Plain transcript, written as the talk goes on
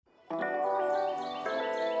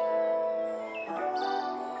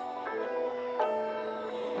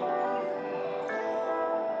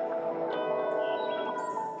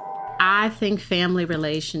I think family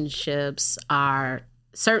relationships are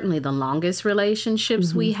certainly the longest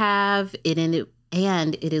relationships we have.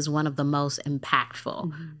 And it is one of the most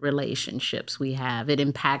impactful relationships we have. It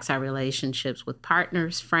impacts our relationships with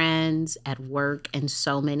partners, friends, at work, and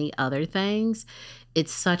so many other things.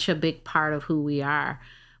 It's such a big part of who we are.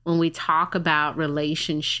 When we talk about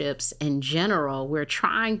relationships in general, we're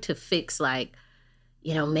trying to fix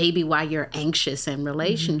maybe why you're anxious in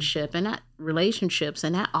relationships,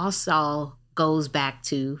 and that also goes back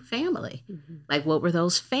to family. Like, what were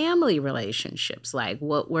those family relationships like?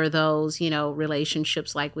 What were those,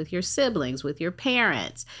 relationships like with your siblings, with your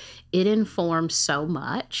parents? It informs so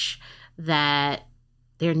much that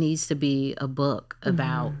there needs to be a book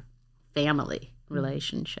about family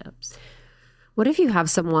relationships. What if you have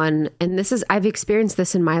someone, and I've experienced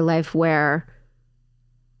this in my life, where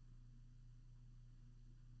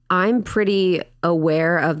I'm pretty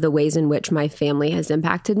aware of the ways in which my family has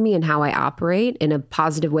impacted me and how I operate in a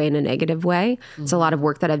positive way and a negative way. It's a lot of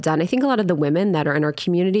work that I've done. I think a lot of the women that are in our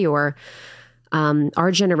community or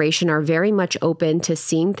our generation are very much open to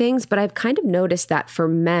seeing things. But I've kind of noticed that for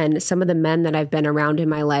men, some of the men that I've been around in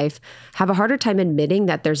my life have a harder time admitting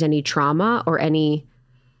that there's any trauma or any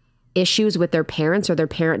issues with their parents or their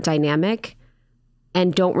parent dynamic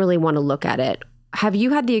and don't really want to look at it. Have you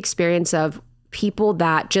had the experience of people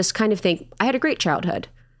that just kind of think, I had a great childhood?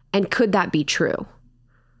 And could that be true?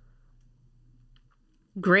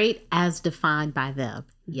 Great as defined by them,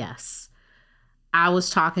 yes. I was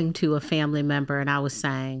talking to a family member and I was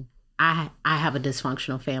saying, I have a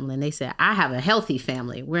dysfunctional family. And they said, I have a healthy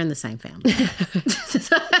family. We're in the same family.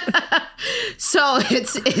 So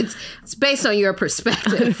it's based on your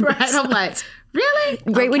perspective, right? I'm like, really?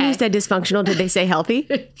 Great. Okay. When you said dysfunctional, did they say healthy?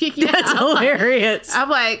 Yeah, that's hilarious. I'm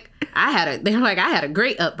like, they're like, I had a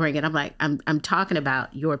great upbringing. I'm like, I'm talking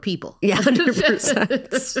about your people. Yeah,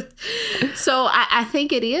 100%. So I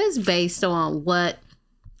think it is based on what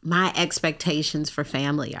my expectations for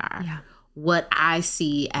family are. Yeah. What I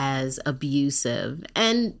see as abusive,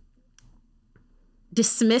 and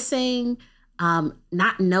dismissing,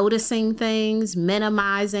 not noticing things,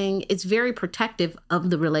 minimizing. It's very protective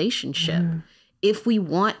of the relationship. If we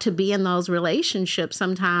want to be in those relationships,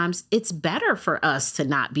 sometimes it's better for us to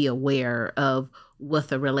not be aware of what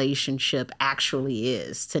the relationship actually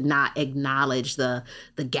is, to not acknowledge the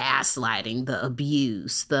gaslighting, the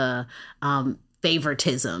abuse, the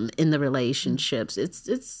favoritism in the relationships.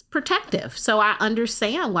 It's protective. So I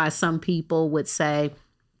understand why some people would say,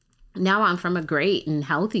 now I'm from a great and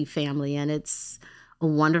healthy family and it's a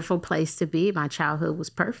wonderful place to be. My childhood was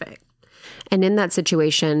perfect. And in that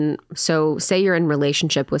situation, so say you're in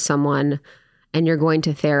relationship with someone and you're going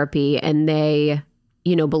to therapy and they,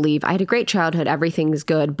 believe I had a great childhood, everything's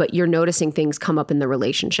good, but you're noticing things come up in the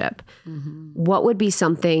relationship. What would be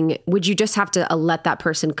something, would you just have to let that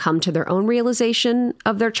person come to their own realization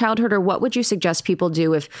of their childhood? Or what would you suggest people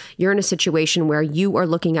do if you're in a situation where you are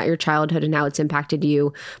looking at your childhood and how it's impacted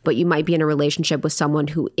you, but you might be in a relationship with someone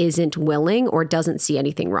who isn't willing or doesn't see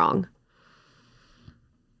anything wrong?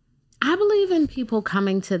 I believe in people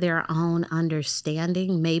coming to their own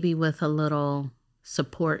understanding, maybe with a little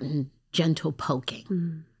support and gentle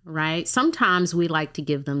poking, right? Sometimes we like to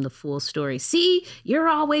give them the full story. See, you're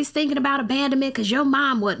always thinking about abandonment because your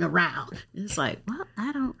mom wasn't around. It's like, well,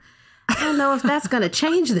 I don't know if that's going to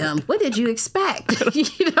change them. What did you expect?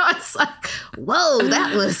 It's like, whoa,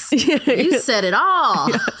 that was, you said it all.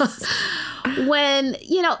 Yes. When,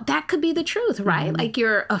 that could be the truth, right? Like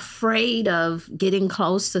you're afraid of getting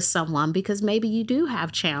close to someone because maybe you do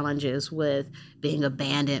have challenges with being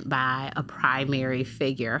abandoned by a primary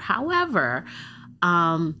figure. However,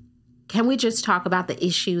 can we just talk about the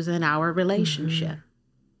issues in our relationship?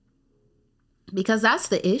 Because that's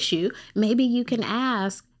the issue. Maybe you can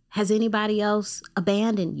ask, has anybody else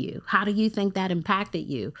abandoned you? How do you think that impacted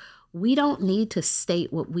you? We don't need to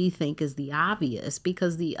state what we think is the obvious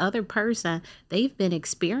because the other person, they've been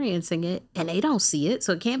experiencing it and they don't see it.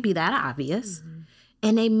 So it can't be that obvious.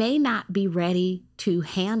 And they may not be ready to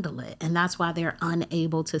handle it. And that's why they're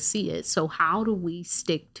unable to see it. So how do we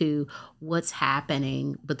stick to what's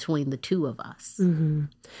happening between the two of us?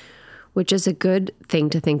 Which is a good thing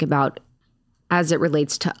to think about as it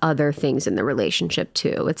relates to other things in the relationship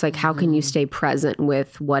too. It's like, how can you stay present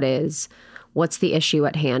with what's the issue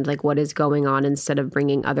at hand? Like what is going on instead of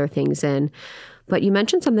bringing other things in? But you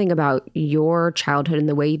mentioned something about your childhood and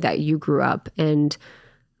the way that you grew up. And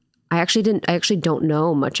I actually don't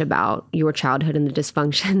know much about your childhood and the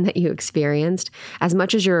dysfunction that you experienced. As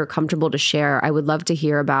much as you're comfortable to share, I would love to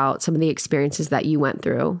hear about some of the experiences that you went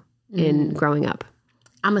through in growing up.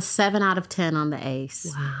 I'm a 7 out of 10 on the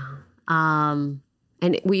ACE. Wow.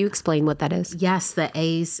 And will you explain what that is? Yes, the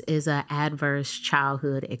ACE is an adverse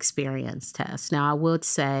childhood experience test. Now, I would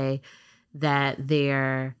say that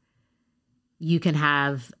you can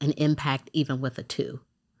have an impact even with a 2.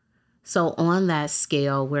 So on that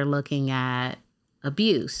scale, we're looking at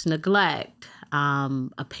abuse, neglect,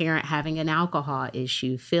 a parent having an alcohol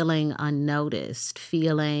issue, feeling unnoticed,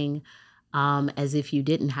 feeling as if you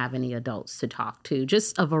didn't have any adults to talk to,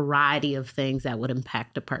 just a variety of things that would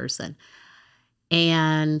impact a person.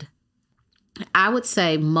 And I would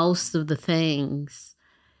say most of the things,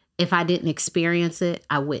 if I didn't experience it,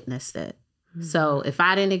 I witnessed it. Mm-hmm. So if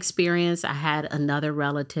I didn't experience, I had another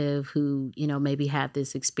relative who, maybe had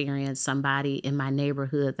this experience, somebody in my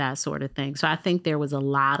neighborhood, that sort of thing. So I think there was a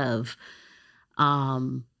lot of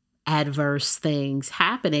adverse things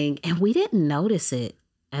happening, and we didn't notice it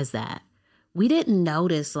as that. We didn't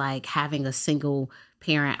notice like having a single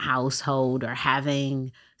parent household or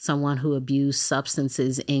having someone who abused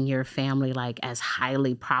substances in your family like as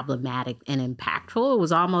highly problematic and impactful. It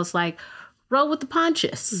was almost like roll with the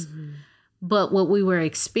punches. Mm-hmm. But what we were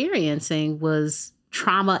experiencing was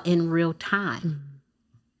trauma in real time. Mm-hmm.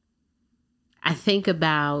 I think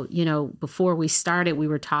about, before we started, we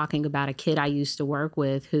were talking about a kid I used to work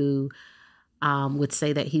with who would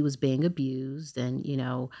say that he was being abused, and,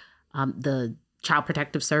 the Child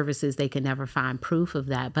Protective Services, they could never find proof of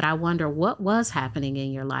that. But I wonder what was happening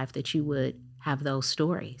in your life that you would have those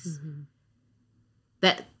stories. Mm-hmm.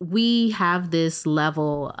 That we have this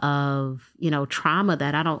level of, trauma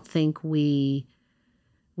that I don't think we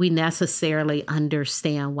necessarily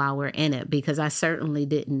understand while we're in it, because I certainly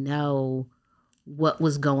didn't know what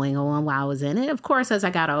was going on while I was in it. Of course, as I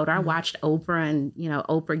got older, I watched Oprah, and,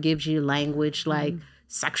 Oprah gives you language like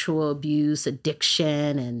sexual abuse,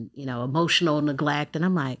 addiction, and, emotional neglect. And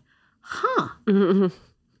I'm like,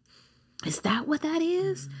 is that what that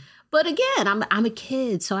is? Mm-hmm. But again, I'm a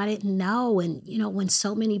kid, so I didn't know. And, when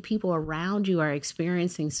so many people around you are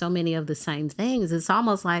experiencing so many of the same things, it's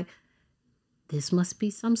almost like this must be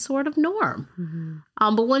some sort of norm.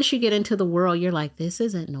 Mm-hmm. But once you get into the world, you're like, this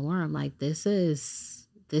isn't norm. Like, this is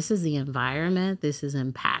the environment. This is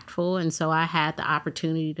impactful. And so I had the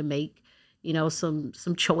opportunity to make,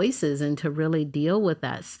 some choices and to really deal with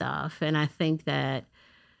that stuff. And I think that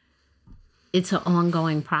it's an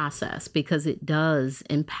ongoing process because it does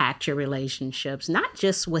impact your relationships, not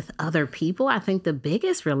just with other people. I think the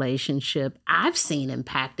biggest relationship I've seen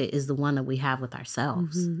impacted is the one that we have with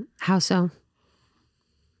ourselves. Mm-hmm. How so?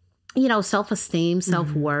 Self-esteem,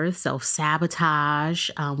 self-worth, self-sabotage,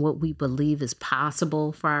 what we believe is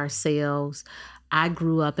possible for ourselves. I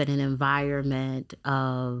grew up in an environment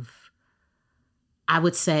of, I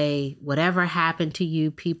would say, whatever happened to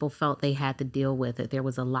you, people felt they had to deal with it. There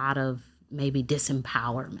was a lot of maybe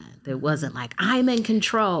disempowerment. It wasn't like, I'm in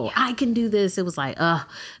control, I can do this. It was like,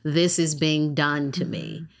 this is being done to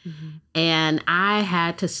me. Mm-hmm. And I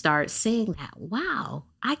had to start seeing that, wow,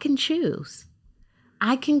 I can choose.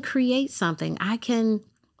 I can create something. I can,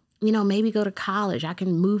 maybe go to college. I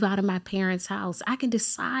can move out of my parents' house. I can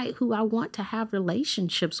decide who I want to have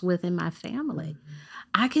relationships with in my family. Mm-hmm.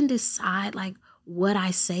 I can decide like what I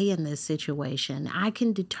say in this situation. I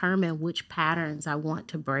can determine which patterns I want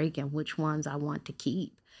to break and which ones I want to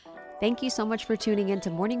keep. Thank you so much for tuning in to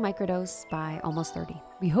Morning Microdose by Almost 30.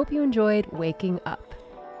 We hope you enjoyed waking up.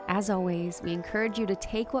 As always, we encourage you to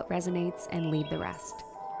take what resonates and leave the rest.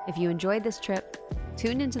 If you enjoyed this trip,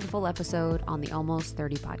 tune into the full episode on the Almost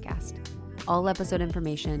 30 podcast. All episode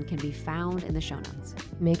information can be found in the show notes.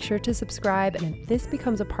 Make sure to subscribe, and if this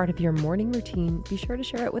becomes a part of your morning routine, be sure to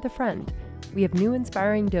share it with a friend. We have new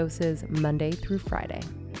inspiring doses Monday through Friday.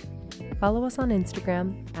 Follow us on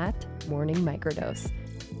Instagram at Morning Microdose,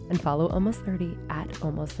 and follow Almost 30 at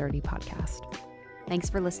Almost 30 Podcast. Thanks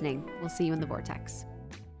for listening. We'll see you in the vortex.